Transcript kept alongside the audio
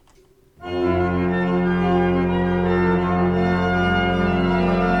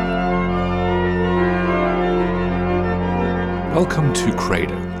Welcome to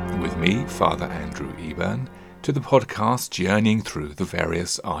Credo, with me, Father Andrew Eburn, to the podcast journeying through the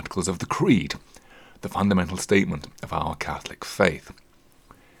various articles of the Creed, the fundamental statement of our Catholic faith.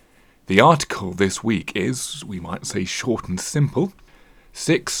 The article this week is, we might say, short and simple.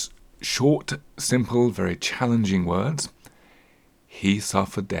 6 short, simple, very challenging words. He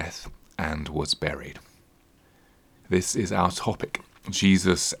suffered death and was buried. This is our topic,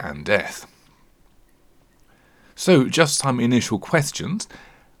 Jesus and death. So, just some initial questions.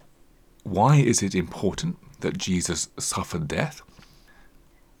 Why is it important that Jesus suffered death?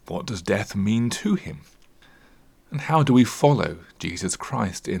 What does death mean to him? And how do we follow Jesus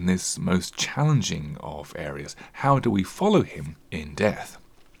Christ in this most challenging of areas? How do we follow him in death?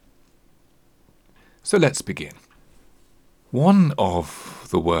 So let's begin. One of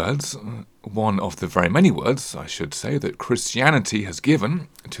the very many words, I should say, that Christianity has given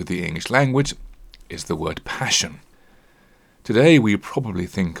to the English language is the word passion. Today we probably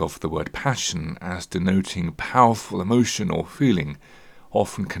think of the word passion as denoting powerful emotion or feeling,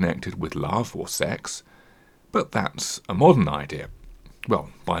 often connected with love or sex, but that's a modern idea. Well,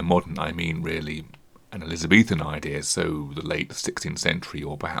 by modern I mean really an Elizabethan idea, so the late 16th century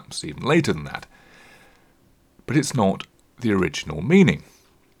or perhaps even later than that. But it's not the original meaning.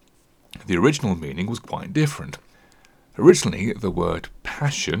 The original meaning was quite different. Originally, the word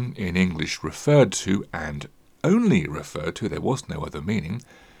passion in English referred to, and only referred to, there was no other meaning,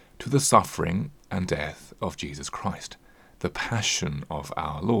 to the suffering and death of Jesus Christ, the passion of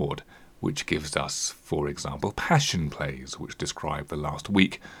our Lord, which gives us, for example, passion plays, which describe the last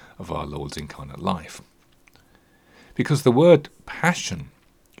week of our Lord's incarnate life. Because the word passion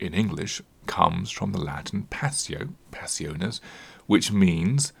in English comes from the Latin passio, passiones, which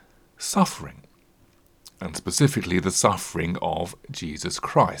means suffering, and specifically the suffering of Jesus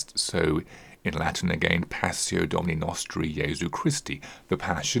Christ. So, in Latin again, Passio Domini Nostri Jesu Christi, the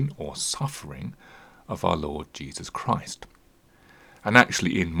passion or suffering of our Lord Jesus Christ. And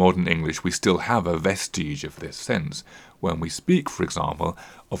actually in modern English we still have a vestige of this sense when we speak, for example,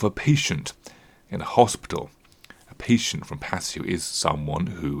 of a patient in a hospital. A patient from Passio is someone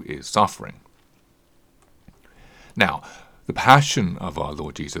who is suffering. Now, the passion of our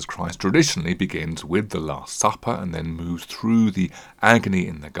Lord Jesus Christ traditionally begins with the Last Supper and then moves through the agony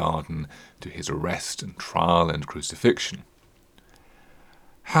in the garden to his arrest and trial and crucifixion.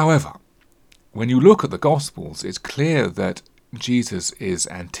 However, when you look at the Gospels, it's clear that Jesus is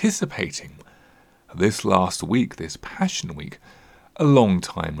anticipating this last week, this Passion Week, a long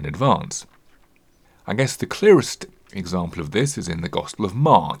time in advance. I guess the clearest example of this is in the Gospel of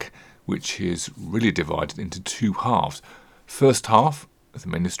Mark, which is really divided into 2 halves. First half, the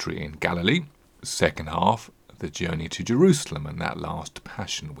ministry in Galilee. Second half, the journey to Jerusalem and that last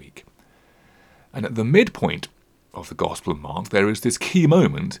Passion Week. And at the midpoint of the Gospel of Mark, there is this key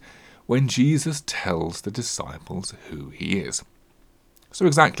moment when Jesus tells the disciples who he is. So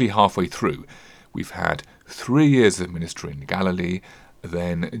exactly halfway through, we've had 3 years of ministry in Galilee.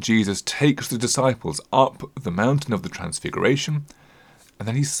 Then Jesus takes the disciples up the mountain of the Transfiguration, and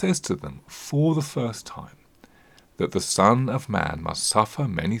then he says to them for the first time, that the Son of Man must suffer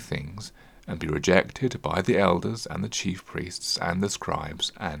many things, and be rejected by the elders and the chief priests and the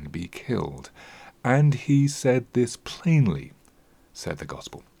scribes, and be killed. And he said this plainly, said the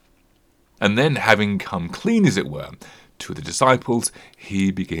Gospel. And then, having come clean, as it were, to the disciples, he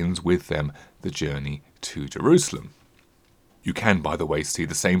begins with them the journey to Jerusalem. You can, by the way, see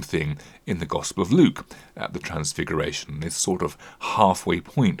the same thing in the Gospel of Luke at the Transfiguration, this sort of halfway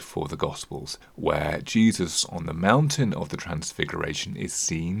point for the Gospels, where Jesus on the mountain of the Transfiguration is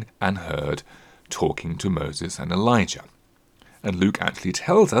seen and heard talking to Moses and Elijah. And Luke actually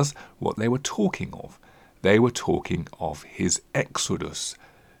tells us what they were talking of. They were talking of his exodus,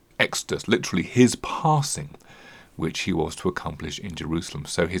 literally his passing, which he was to accomplish in Jerusalem.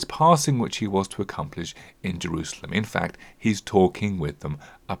 So his passing which he was to accomplish in Jerusalem. In fact, he's talking with them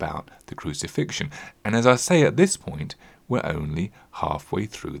about the crucifixion. And as I say, at this point, we're only halfway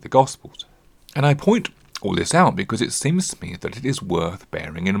through the Gospels. And I point all this out because it seems to me that it is worth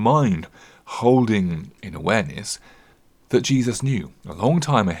bearing in mind, holding in awareness that Jesus knew a long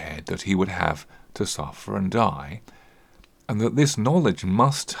time ahead that he would have to suffer and die, and that this knowledge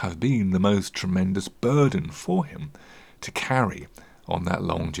must have been the most tremendous burden for him to carry on that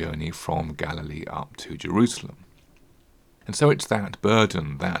long journey from Galilee up to Jerusalem. And so it's that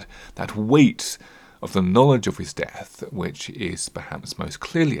burden, that weight of the knowledge of his death, which is perhaps most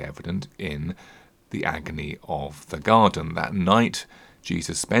clearly evident in the agony of the garden. That night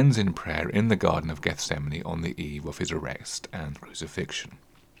Jesus spends in prayer in the Garden of Gethsemane on the eve of his arrest and crucifixion.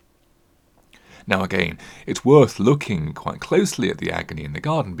 Now again, it's worth looking quite closely at the agony in the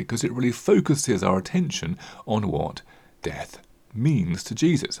garden because it really focuses our attention on what death means to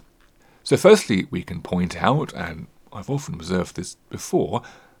Jesus. So firstly, we can point out, and I've often observed this before,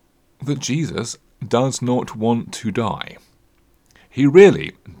 that Jesus does not want to die. He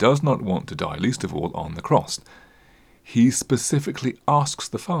really does not want to die, least of all on the cross. He specifically asks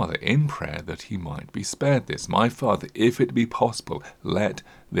the Father in prayer that he might be spared this. My Father, if it be possible, let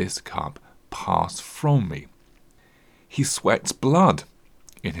this cup pass from me. He sweats blood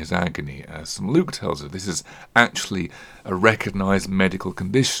in his agony. As Luke tells us, this is actually a recognized medical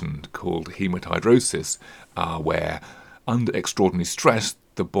condition called hematidrosis, where under extraordinary stress,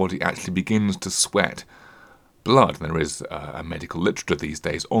 the body actually begins to sweat blood. There is a medical literature these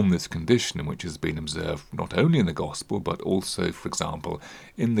days on this condition, which has been observed not only in the Gospel, but also, for example,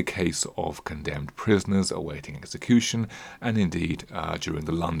 in the case of condemned prisoners awaiting execution, and indeed during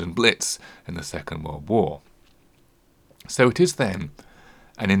the London Blitz in the Second World War. So it is then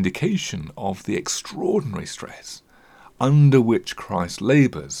an indication of the extraordinary stress under which Christ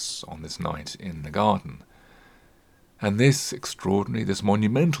labours on this night in the garden. And this extraordinary, this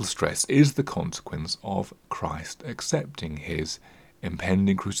monumental stress is the consequence of Christ accepting his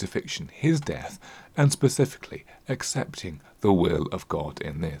impending crucifixion, his death, and specifically accepting the will of God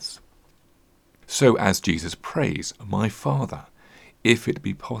in this. So as Jesus prays, my Father, if it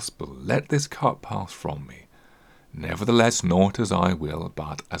be possible, let this cup pass from me. Nevertheless, not as I will,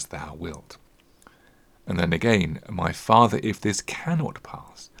 but as thou wilt. And then again, my Father, if this cannot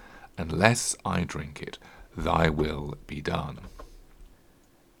pass, unless I drink it, thy will be done.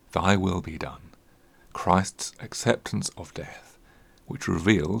 Thy will be done. Christ's acceptance of death, which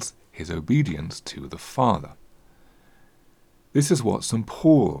reveals his obedience to the Father. This is what St.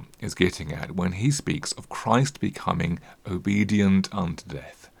 Paul is getting at when he speaks of Christ becoming obedient unto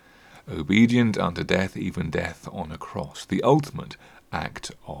death. Obedient unto death, even death on a cross, the ultimate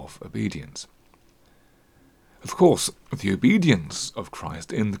act of obedience. Of course, the obedience of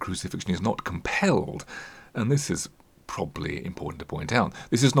Christ in the crucifixion is not compelled, and this is probably important to point out.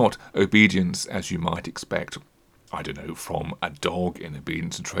 This is not obedience as you might expect, I don't know, from a dog in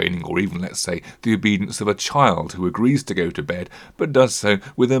obedience to training, or even, let's say, the obedience of a child who agrees to go to bed, but does so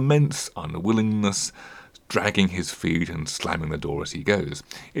with immense unwillingness, dragging his feet and slamming the door as he goes.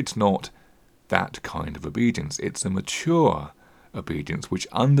 It's not that kind of obedience. It's a mature obedience which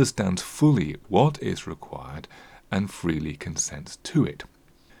understands fully what is required and freely consents to it.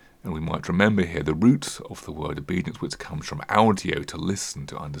 And we might remember here the root of the word obedience, which comes from audio, to listen,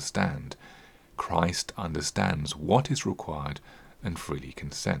 to understand. Christ understands what is required and freely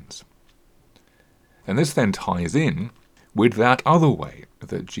consents. And this then ties in with that other way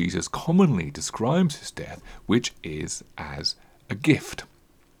that Jesus commonly describes his death, which is as a gift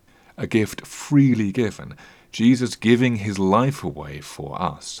freely given, Jesus giving his life away for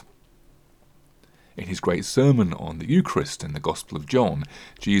us. In his great sermon on the Eucharist in the Gospel of John,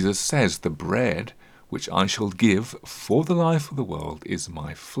 Jesus says, the bread which I shall give for the life of the world is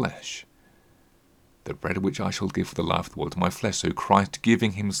my flesh. The bread which I shall give for the life of the world is my flesh. So Christ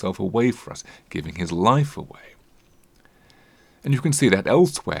giving himself away for us, giving his life away. And you can see that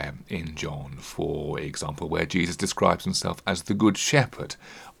elsewhere in John, for example, where Jesus describes himself as the Good Shepherd.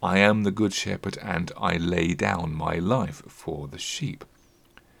 I am the Good Shepherd, and I lay down my life for the sheep.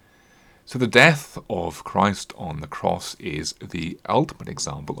 So the death of Christ on the cross is the ultimate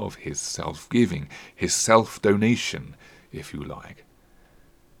example of his self-giving, his self-donation, if you like.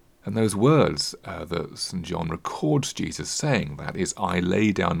 And those words that St. John records Jesus saying, that is, I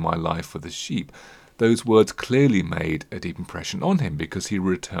lay down my life for the sheep, those words clearly made a deep impression on him because he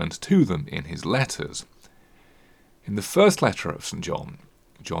returned to them in his letters. In the first letter of St. John,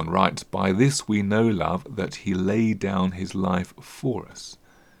 John writes, by this we know love, that he laid down his life for us.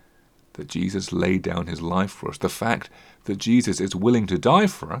 That Jesus laid down his life for us. The fact that Jesus is willing to die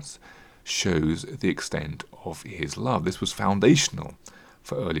for us shows the extent of his love. This was foundational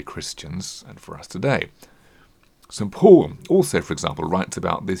for early Christians and for us today. St. Paul also, for example, writes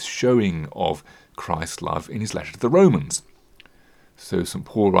about this showing of Christ's love in his letter to the Romans. So St.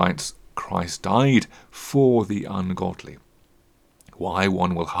 Paul writes, Christ died for the ungodly. Why,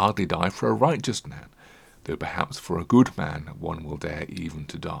 one will hardly die for a righteous man, though perhaps for a good man one will dare even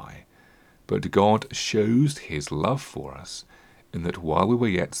to die. But God shows his love for us in that while we were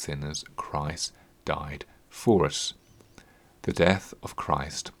yet sinners, Christ died for us. The death of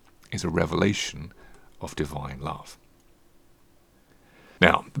Christ is a revelation of divine love.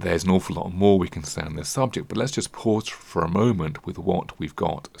 Now, there's an awful lot more we can say on this subject, but let's just pause for a moment with what we've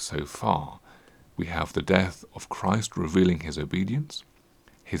got so far. We have the death of Christ revealing his obedience,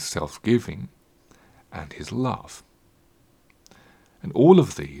 his self-giving, and his love. And all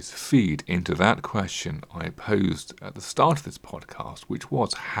of these feed into that question I posed at the start of this podcast, which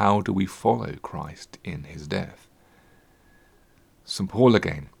was, how do we follow Christ in his death? St. Paul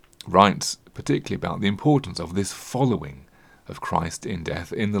again writes particularly about the importance of this following of Christ in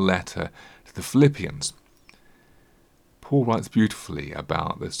death in the letter to the Philippians. Paul writes beautifully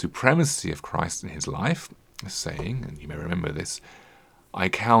about the supremacy of Christ in his life, saying, and you may remember this, I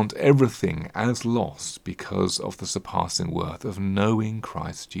count everything as loss because of the surpassing worth of knowing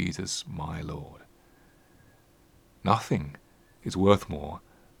Christ Jesus my Lord. Nothing is worth more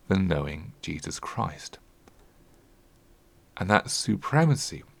than knowing Jesus Christ. And that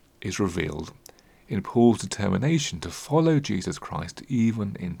supremacy is revealed in Paul's determination to follow Jesus Christ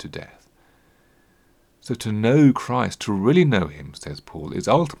even into death. So to know Christ, to really know him, says Paul, is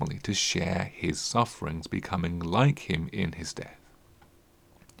ultimately to share his sufferings, becoming like him in his death.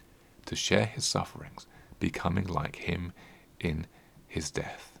 To share his sufferings, becoming like him in his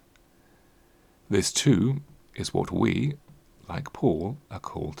death. This too is what we, like Paul, are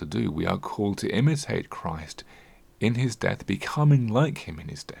called to do. We are called to imitate Christ in his death, becoming like him in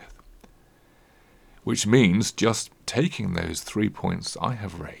his death. Which means, just taking those 3 points I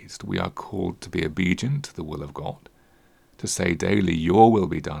have raised, we are called to be obedient to the will of God, to say daily, your will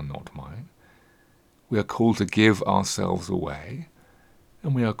be done, not mine. We are called to give ourselves away,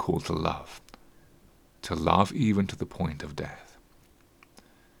 and we are called to love even to the point of death.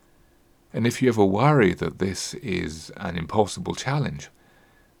 And if you ever worry that this is an impossible challenge,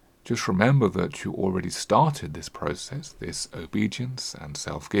 just remember that you already started this process, this obedience and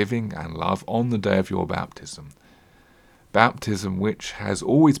self-giving and love on the day of your baptism. Baptism which has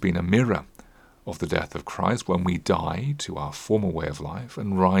always been a mirror of the death of Christ, when we die to our former way of life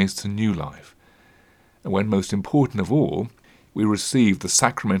and rise to new life. And when, most important of all, we receive the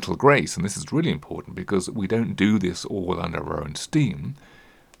sacramental grace, and this is really important because we don't do this all under our own steam.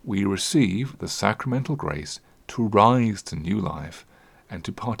 We receive the sacramental grace to rise to new life and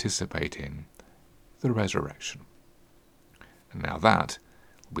to participate in the resurrection. And now that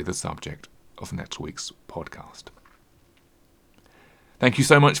will be the subject of next week's podcast. Thank you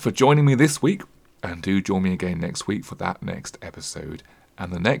so much for joining me this week, and do join me again next week for that next episode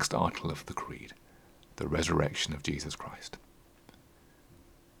and the next article of the Creed, the resurrection of Jesus Christ.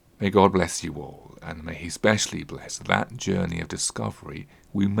 May God bless you all, and may he specially bless that journey of discovery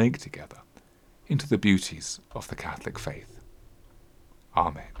we make together into the beauties of the Catholic faith.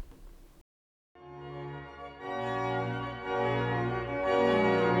 Amen.